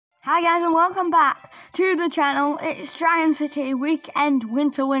Hi guys and welcome back to the channel. It's Giant City Weekend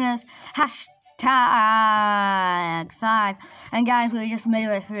Winter Winners #5. And guys, we just made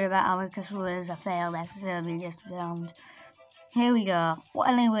it through that hour because it was a failed episode we just filmed. Here we go. Well,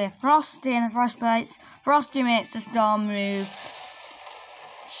 anyway, Frosty and the Frostbites. Frosty makes the storm move.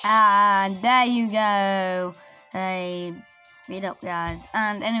 And there you go. Hey, beat up guys.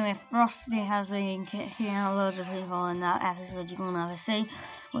 And anyway, Frosty has been kicking out loads of people in that episode you can never see.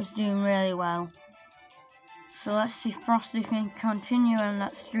 Was doing really well. So let's see if Frosty can continue on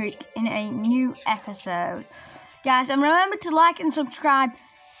that streak in a new episode. Guys, and remember to like and subscribe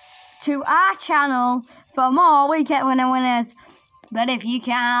to our channel for more Weekend Winner Winners. But if you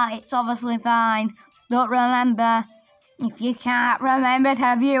can't, it's obviously fine. But remember, if you can't, remember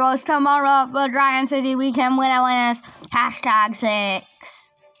to view us tomorrow for Giant City Weekend Winner Winners #6.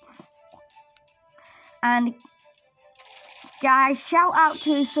 And guys, shout out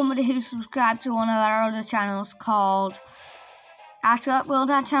to somebody who subscribed to one of our other channels called... Our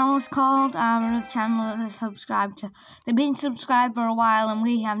channel is called. Our other channel that they subscribed to. They've been subscribed for a while and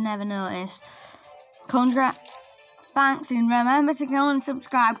we have never noticed. Congrats. Thanks, and remember to go and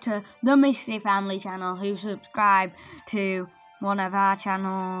subscribe to the Misty Family channel who subscribed to one of our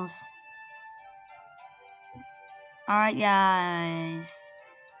channels. Alright guys.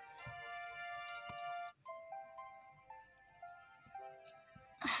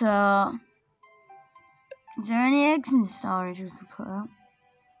 So, is there any eggs in storage we could put up?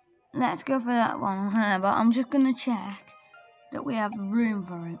 Let's go for that one, but I'm just going to check that we have room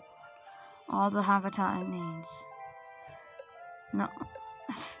for it. All the habitat it needs. Not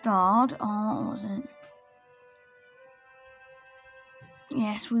stored, or what was it?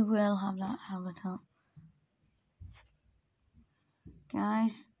 Yes, we will have that habitat.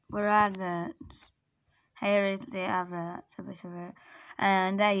 Guys, we're adverts. Here is the advert, a bit of it.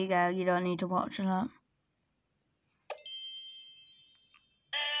 And there you go, you don't need to watch that.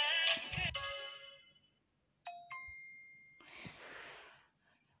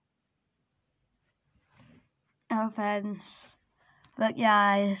 No offense. But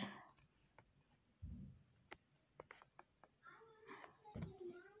guys,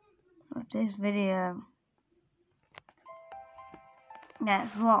 with this video,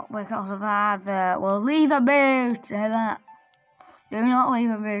 guess what, because of our advert, we'll leave a boo to that. Do not leave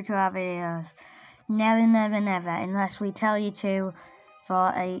a boo to our videos. Never, never, never, unless we tell you to for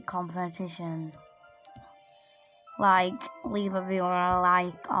a competition. Like, leave a view or a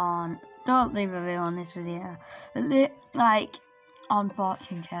like on, don't leave a view on this video, but like, on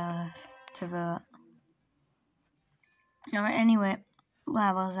fortune tellers to vote. Alright, anyway,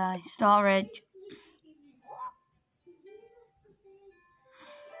 where was I? Storage.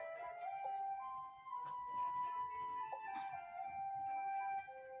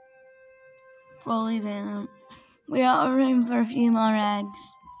 We'll leave it. We have room for a few more eggs.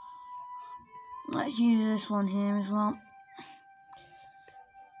 Let's use this one here as well.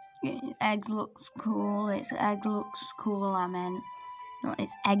 Eggs looks cool. Its egg looks cool, I meant. No,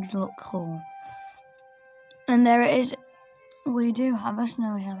 its eggs look cool. And there it is. We do have a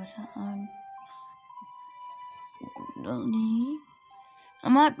snowy habitat. Don't need. I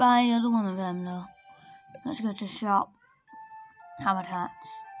might buy another one of them though. Let's go to shop. Habitats.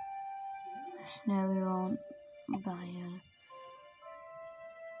 Snowy one. Buy it.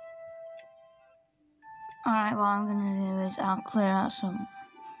 Alright, what I'm gonna do is I'll clear out some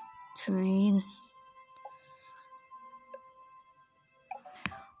trees.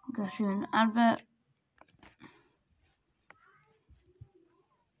 Go through an advert.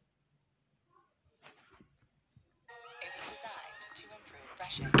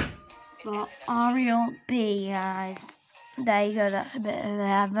 For Ariel B, guys. There you go, that's a bit of the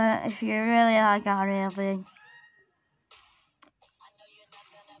advert if you really like Ariel B.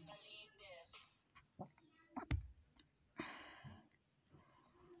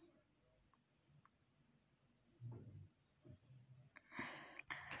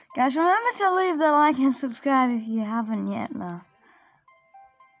 Guys, remember to leave the like and subscribe if you haven't yet though.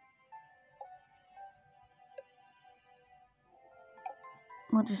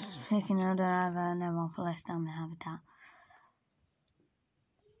 We'll just pick another advert and then we'll place down the habitat.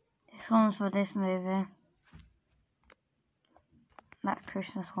 This one's for this movie. That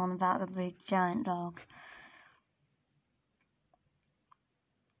Christmas one about the big giant dog.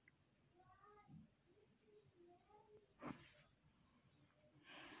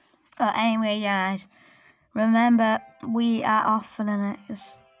 But anyway guys, remember we are off for the next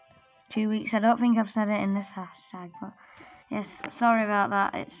 2 weeks. I don't think I've said it in this hashtag, but yes, sorry about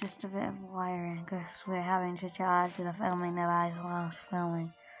that. It's just a bit of wiring because we're having to charge the filming device whilst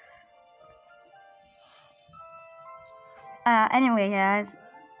filming. Anyway, guys.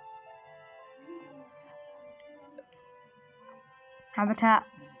 Habitats.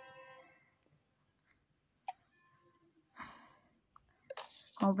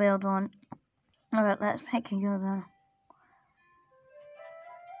 I'll build one. Alright, let's pick another.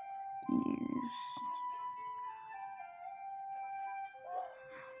 Use.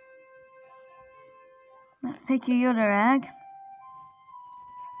 Let's pick another egg.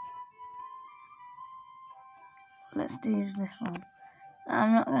 Let's use this one.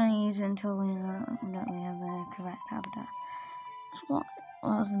 I'm not going to use it until we know that we have the correct habitat. So what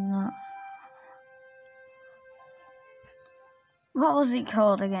wasn't that? What was it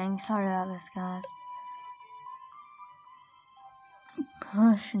called again? Sorry about this, guys.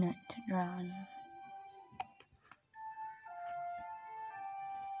 Pushing it to dragon.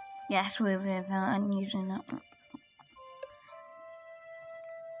 Yes, we'll be I'm using that one.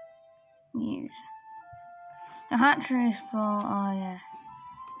 Use. The hatchery is full. Oh yeah.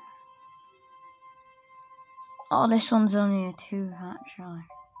 Oh, this one's only a 2 hatchery.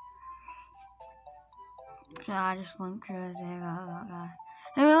 So I just went crazy about that guy.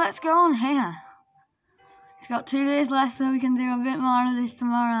 Anyway, let's go on here. It's got 2 days left, so we can do a bit more of this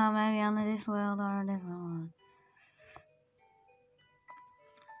tomorrow, maybe on this world or a different one.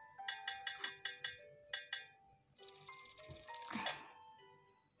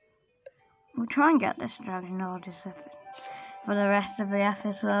 We'll try and get this dragon order for the rest of the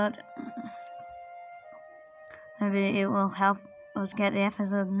episode. Maybe it will help us get the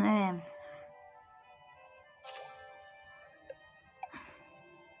episode name.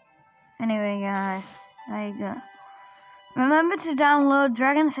 Anyway, guys, there you go. Remember to download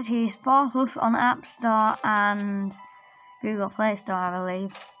Dragon Cities 4 Plus on App Store and Google Play Store, I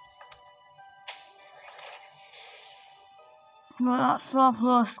believe. Well, that's 4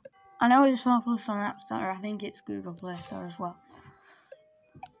 Plus. I know it's 4 Plus on App Store. I think it's Google Play Store as well.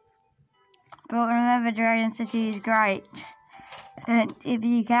 But remember, Dragon City is great. And if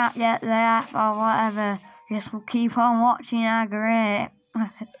you can't get the app or whatever, just keep on watching our great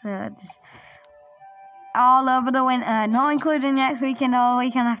episodes. All over the winter, not including next weekend or the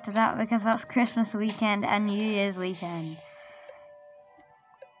weekend after that, because that's Christmas weekend and New Year's weekend.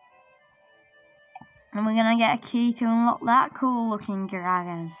 And we're gonna get a key to unlock that cool looking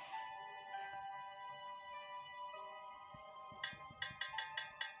dragon.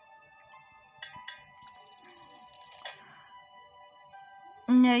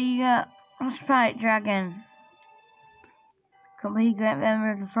 And there you go, a sprite dragon. Could be a great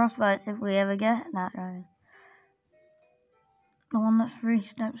member of the Frostbites if we ever get that dragon. The one that's 3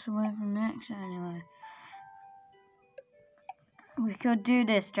 steps away from next, anyway. We could do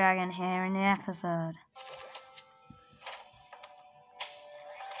this dragon here in the episode.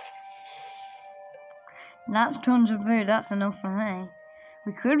 And that's tons of food, that's enough for me.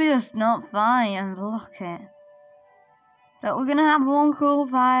 We could just not fight and block it. But we're gonna have one cool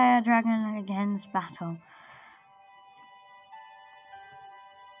fire dragon against battle.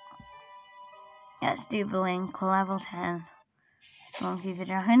 Let's do Bink level 10. Monkey the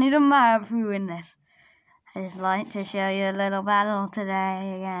dragon. It doesn't matter if we win this. I just like to show you a little battle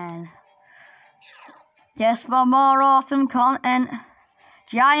today again. Just for more awesome content.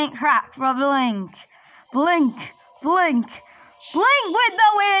 Giant crack for Blink. Blink, blink, blink with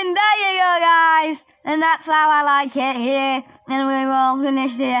the wind. There you go, guys. And that's how I like it here. And we will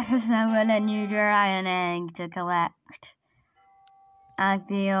finish the episode with a new dragon egg to collect. I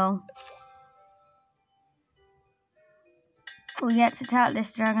feel we get to attack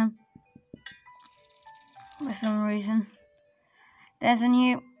this dragon for some reason. There's a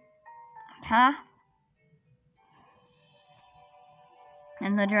new path.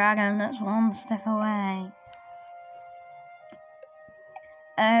 And the dragon that's 1 step away.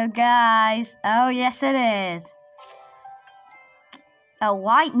 Oh, guys. Oh, yes, it is. A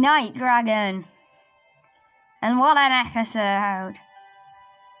white knight dragon. And what an episode.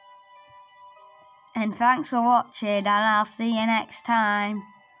 And thanks for watching, and I'll see you next time.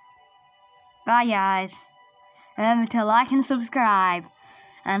 Bye, guys. Remember to like and subscribe.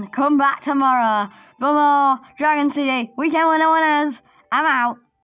 And come back tomorrow for more Dragon City Weekend Winner Winners. I'm out.